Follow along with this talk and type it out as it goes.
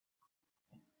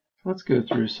Let's go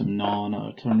through some null and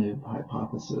alternative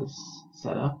hypothesis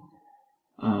setup.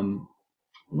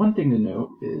 One thing to note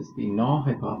is the null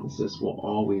hypothesis will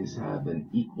always have an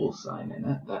equal sign in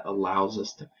it that allows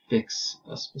us to fix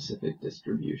a specific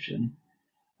distribution.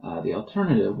 The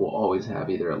alternative will always have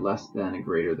either a less than, a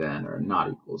greater than, or a not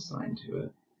equal sign to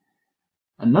it.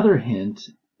 Another hint,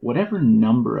 whatever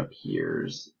number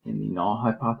appears in the null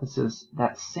hypothesis,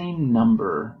 that same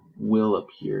number will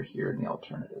appear here in the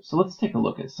alternative. So let's take a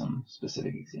look at some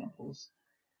specific examples.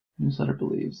 Newsletter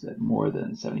believes that more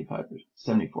than 74%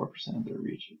 of their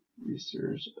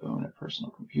researchers own a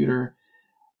personal computer.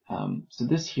 So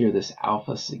this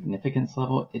alpha significance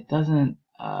level, it doesn't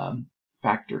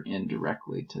factor in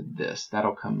directly to this.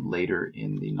 That'll come later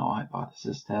in the null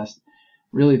hypothesis test.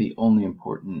 Really, the only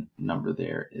important number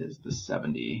there is the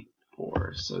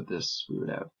 74. So this, we would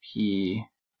have p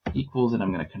equals, and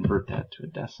I'm going to convert that to a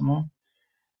decimal.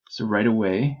 So right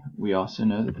away, we also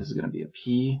know that this is going to be a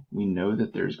p. We know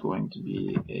that there's going to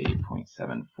be a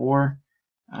 0.74.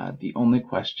 The only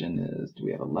question is, do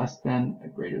we have a less than, a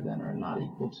greater than, or a not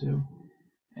equal to?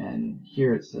 And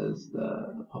here it says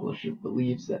the publisher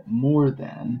believes that more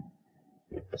than.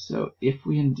 So if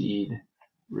we indeed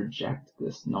reject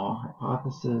this null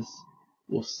hypothesis,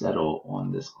 we'll settle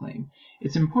on this claim.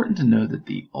 It's important to know that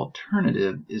the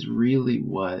alternative is really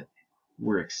what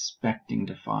we're expecting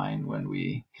to find when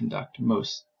we conduct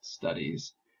most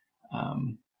studies,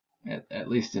 at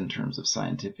least in terms of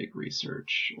scientific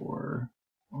research or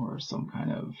some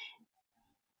kind of,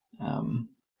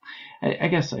 I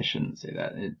guess I shouldn't say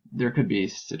that. There could be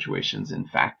situations in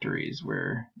factories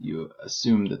where you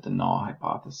assume that the null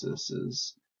hypothesis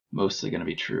is mostly going to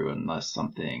be true unless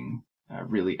something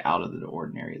really out of the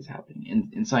ordinary is happening.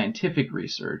 In scientific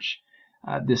research,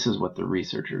 this is what the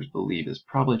researchers believe is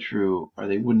probably true, or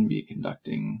they wouldn't be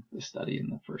conducting the study in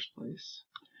the first place.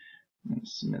 I'm going to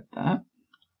submit that.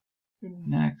 Go to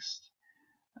next.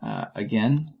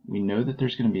 Again, we know that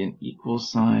there's going to be an equal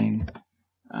sign.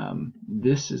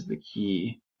 This is the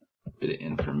key bit of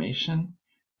information.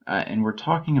 And we're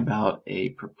talking about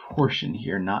a proportion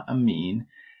here, not a mean.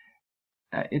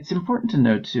 It's important to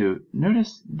note too,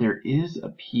 notice there is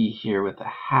a p here with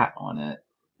a hat on it,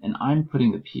 and I'm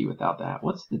putting the p without the hat.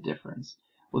 What's the difference?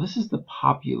 Well, this is the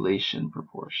population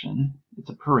proportion. It's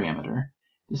a parameter.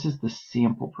 This is the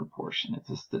sample proportion. It's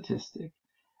a statistic.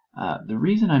 The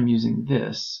reason I'm using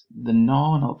this, the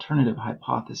null and alternative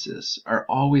hypothesis are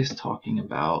always talking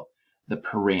about the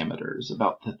parameters,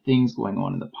 about the things going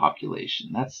on in the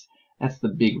population. That's the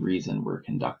big reason we're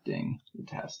conducting the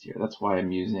test here. That's why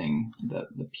I'm using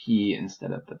the p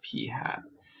instead of the p hat.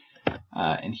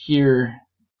 And here,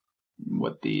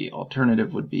 what the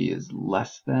alternative would be is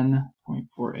less than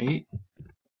 0.48.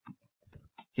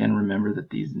 Again, remember that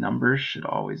these numbers should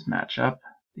always match up.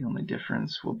 The only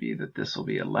difference will be that this will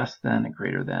be a less than, a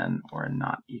greater than, or a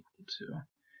not equal to.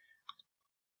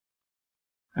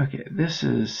 Okay, this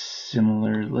is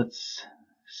similar. Let's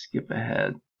skip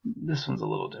ahead. This one's a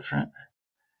little different.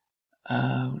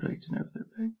 Would like to know if their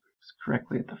bag is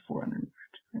correctly at the 450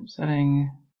 gram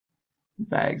setting.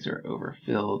 Bags are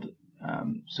overfilled.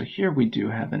 So here we do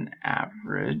have an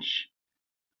average.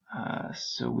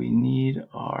 So we need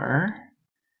our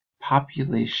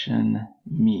population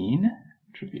mean,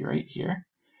 which would be right here.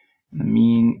 And the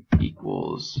mean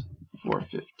equals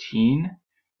 415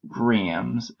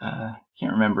 grams.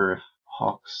 Can't remember if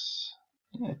Hawks,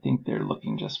 I think they're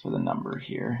looking just for the number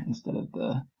here instead of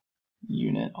the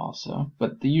unit also,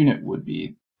 but the unit would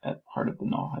be at part of the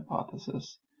null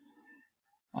hypothesis.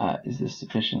 Is this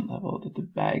sufficient level that the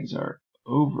bags are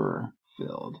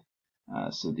overfilled?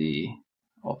 So the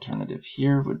alternative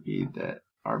here would be that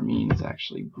our mean is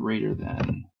actually greater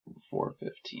than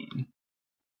 415.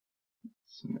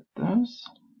 Submit those.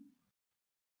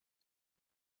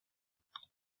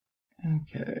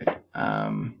 Okay.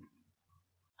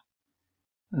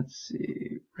 Let's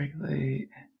see. Regulate.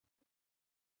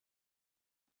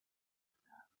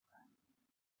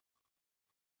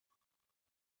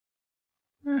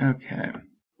 Okay.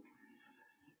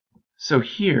 So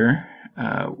here,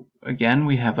 again,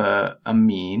 we have a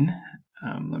mean.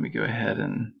 Let me go ahead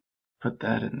and put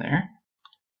that in there.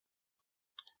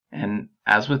 And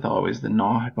as with always, the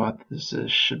null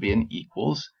hypothesis should be an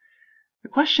equals. The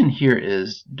question here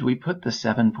is, do we put the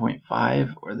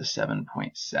 7.5 or the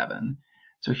 7.7?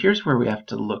 So here's where we have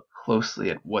to look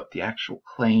closely at what the actual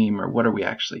claim or what are we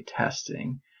actually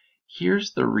testing.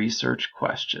 Here's the research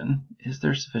question. Is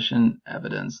there sufficient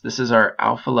evidence? This is our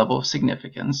alpha level of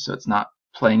significance, so it's not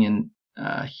playing in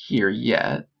here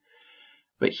yet.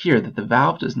 But here, that the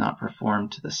valve does not perform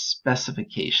to the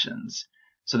specifications.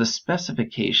 So the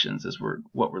specifications is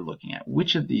what we're looking at.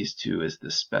 Which of these two is the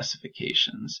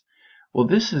specifications? Well,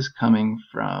 this is coming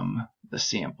from the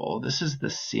sample. This is the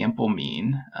sample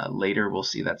mean. Later we'll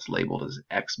see that's labeled as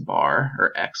x bar,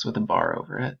 or x with a bar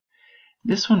over it.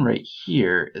 This one right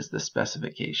here is the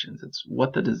specifications. It's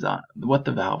what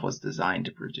the valve was designed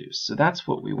to produce. So that's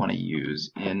what we want to use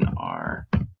in our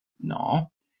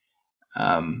null.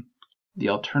 The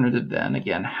alternative then,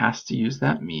 again, has to use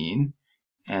that mean,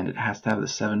 and it has to have the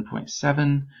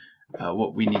 7.7.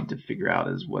 What we need to figure out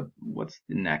is what's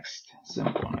the next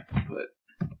symbol. And I can put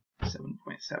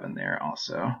 7.7 there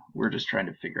also. We're just trying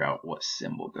to figure out what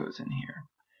symbol goes in here.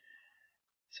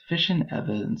 Sufficient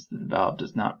evidence that the valve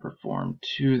does not perform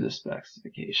to the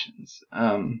specifications.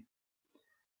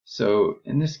 So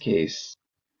in this case,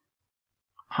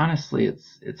 honestly,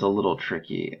 it's a little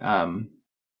tricky.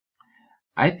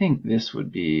 I think this would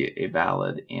be a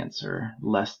valid answer,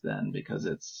 less than, because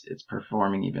it's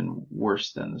performing even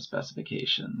worse than the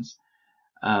specifications.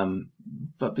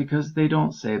 But because they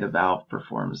don't say the valve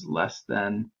performs less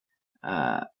than,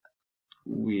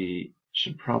 we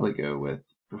should probably go with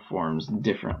performs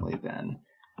differently than.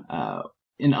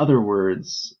 In other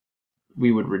words,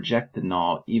 we would reject the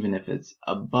null even if it's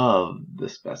above the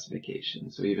specification.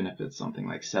 So even if it's something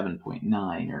like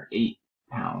 7.9 or 8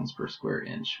 pounds per square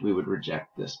inch, we would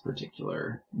reject this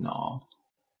particular null.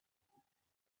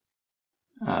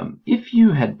 If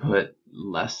you had put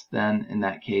less than in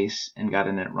that case and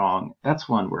gotten it wrong, that's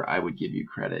one where I would give you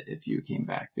credit if you came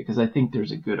back, because I think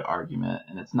there's a good argument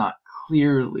and it's not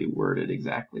clearly worded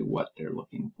exactly what they're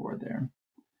looking for there.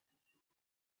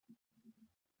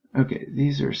 Okay,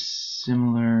 these are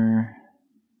similar.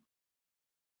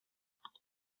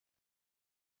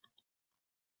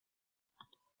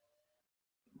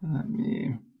 Let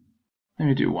me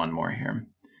do one more here.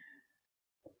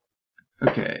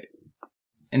 Okay,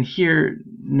 and here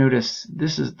notice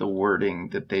this is the wording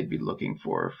that they'd be looking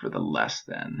for the less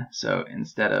than. So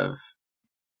instead of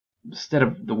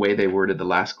the way they worded the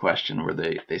last question where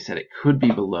they said it could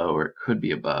be below or it could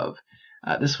be above,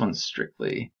 this one's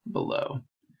strictly below.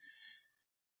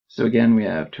 So again, we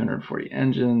have 240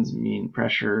 engines, mean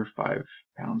pressure 5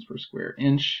 pounds per square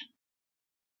inch.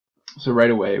 So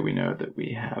right away we know that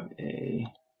we have a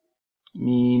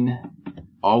mean,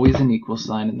 always an equal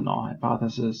sign in the null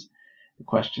hypothesis. The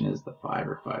question is the 5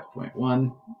 or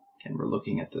 5.1, and we're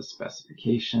looking at the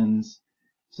specifications.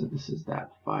 So this is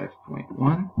that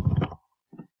 5.1,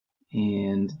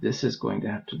 and this is going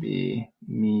to have to be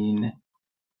mean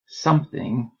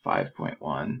something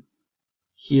 5.1.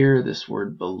 Here, this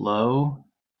word below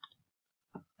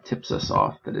tips us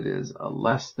off that it is a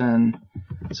less than.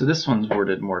 So this one's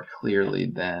worded more clearly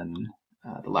than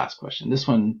the last question. This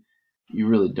one, you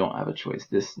really don't have a choice.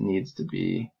 This needs to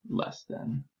be less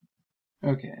than.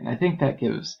 Okay, and I think that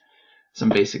gives some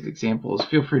basic examples.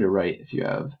 Feel free to write if you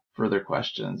have further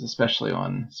questions, especially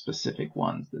on specific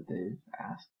ones that they've